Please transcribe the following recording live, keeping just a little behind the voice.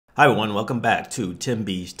Hi everyone, welcome back to Tim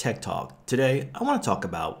B's Tech Talk. Today I want to talk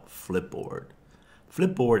about Flipboard.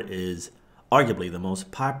 Flipboard is arguably the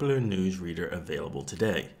most popular newsreader available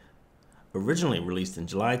today. Originally released in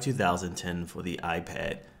July 2010 for the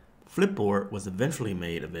iPad, Flipboard was eventually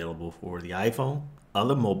made available for the iPhone,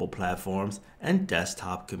 other mobile platforms, and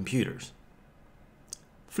desktop computers.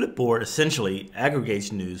 Flipboard essentially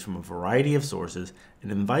aggregates news from a variety of sources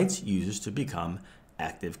and invites users to become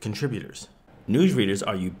active contributors. Newsreaders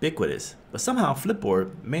are ubiquitous, but somehow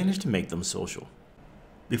Flipboard managed to make them social.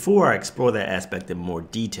 Before I explore that aspect in more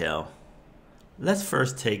detail, let's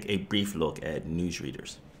first take a brief look at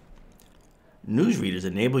newsreaders. Newsreaders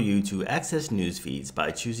enable you to access news feeds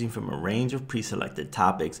by choosing from a range of pre-selected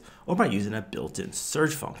topics or by using a built-in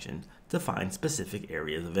search function to find specific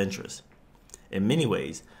areas of interest. In many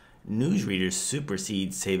ways, newsreaders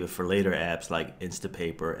supersede save-it-for-later apps like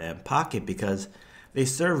Instapaper and Pocket because they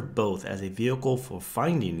serve both as a vehicle for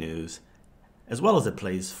finding news as well as a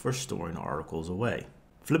place for storing articles away.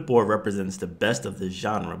 Flipboard represents the best of this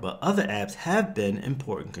genre, but other apps have been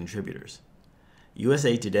important contributors.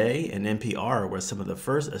 USA Today and NPR were some of the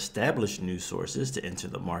first established news sources to enter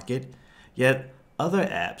the market, yet other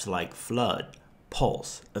apps like Flood,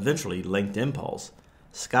 Pulse, eventually LinkedIn Pulse,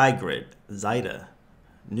 SkyGrid, Zyta,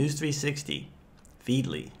 News 360,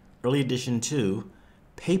 Feedly, Early Edition 2,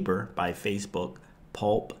 Paper by Facebook,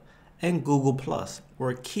 Pulp, and Google Plus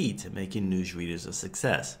were key to making newsreaders a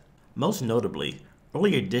success. Most notably,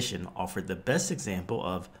 Early Edition offered the best example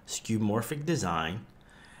of skeuomorphic design,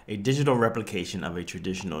 a digital replication of a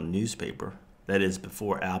traditional newspaper, that is,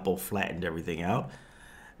 before Apple flattened everything out.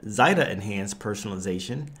 Zyta enhanced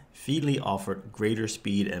personalization, Feedly offered greater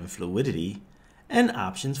speed and fluidity, and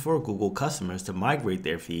options for Google customers to migrate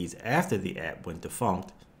their feeds after the app went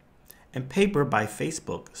defunct. And Paper by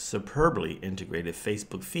Facebook superbly integrated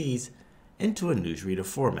Facebook feeds into a newsreader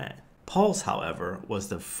format. Pulse, however, was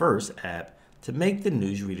the first app to make the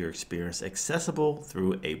newsreader experience accessible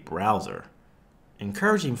through a browser,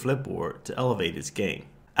 encouraging Flipboard to elevate its game.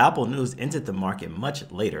 Apple News entered the market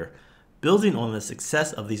much later, building on the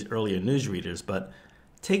success of these earlier newsreaders, but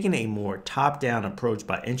taking a more top-down approach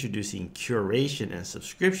by introducing curation and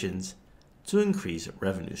subscriptions to increase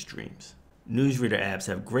revenue streams. Newsreader apps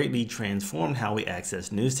have greatly transformed how we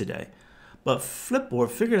access news today, but Flipboard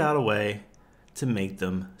figured out a way to make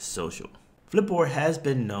them social. Flipboard has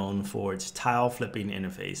been known for its tile flipping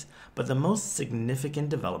interface, but the most significant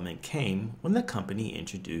development came when the company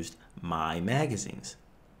introduced My Magazines.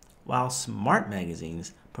 While smart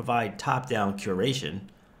magazines provide top-down curation,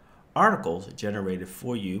 articles generated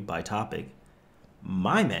for you by topic,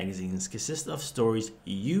 My Magazines consist of stories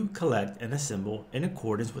you collect and assemble in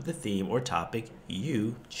accordance with the theme or topic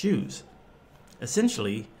you choose.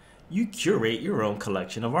 Essentially, you curate your own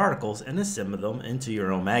collection of articles and assemble them into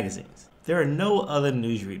your own magazines. There are no other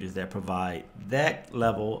newsreaders that provide that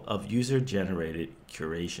level of user-generated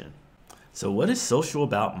curation. So what is social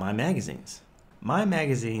about My Magazines? My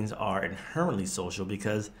Magazines are inherently social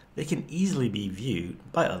because they can easily be viewed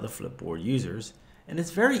by other Flipboard users, and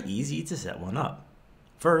it's very easy to set one up.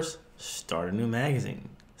 First, start a new magazine.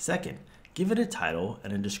 Second, give it a title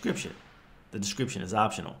and a description. The description is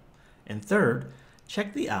optional. And third,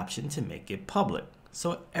 check the option to make it public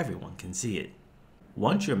so everyone can see it.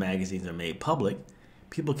 Once your magazines are made public,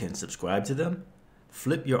 people can subscribe to them,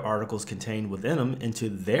 flip your articles contained within them into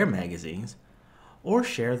their magazines, or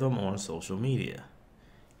share them on social media.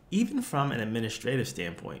 Even from an administrative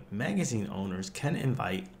standpoint, magazine owners can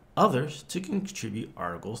invite others to contribute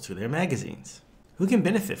articles to their magazines. Who can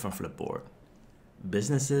benefit from Flipboard?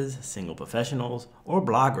 Businesses, single professionals, or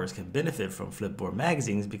bloggers can benefit from Flipboard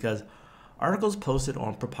magazines because articles posted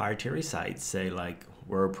on proprietary sites, say like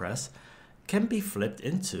WordPress, can be flipped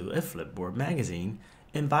into a Flipboard magazine,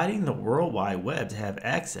 inviting the World Wide Web to have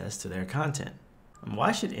access to their content. And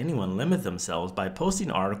why should anyone limit themselves by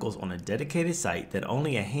posting articles on a dedicated site that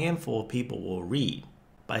only a handful of people will read?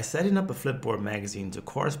 By setting up a Flipboard magazine to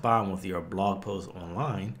correspond with your blog post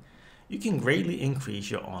online, you can greatly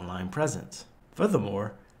increase your online presence.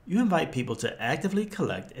 Furthermore, you invite people to actively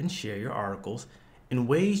collect and share your articles in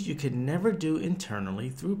ways you could never do internally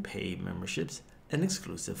through paid memberships and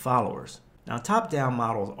exclusive followers. Now, top-down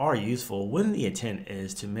models are useful when the intent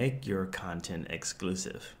is to make your content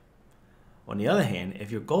exclusive. On the other hand,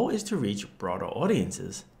 if your goal is to reach broader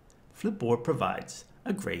audiences, Flipboard provides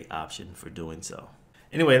a great option for doing so.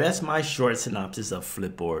 Anyway, that's my short synopsis of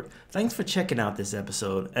Flipboard. Thanks for checking out this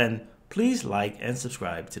episode, and please like and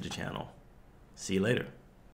subscribe to the channel. See you later.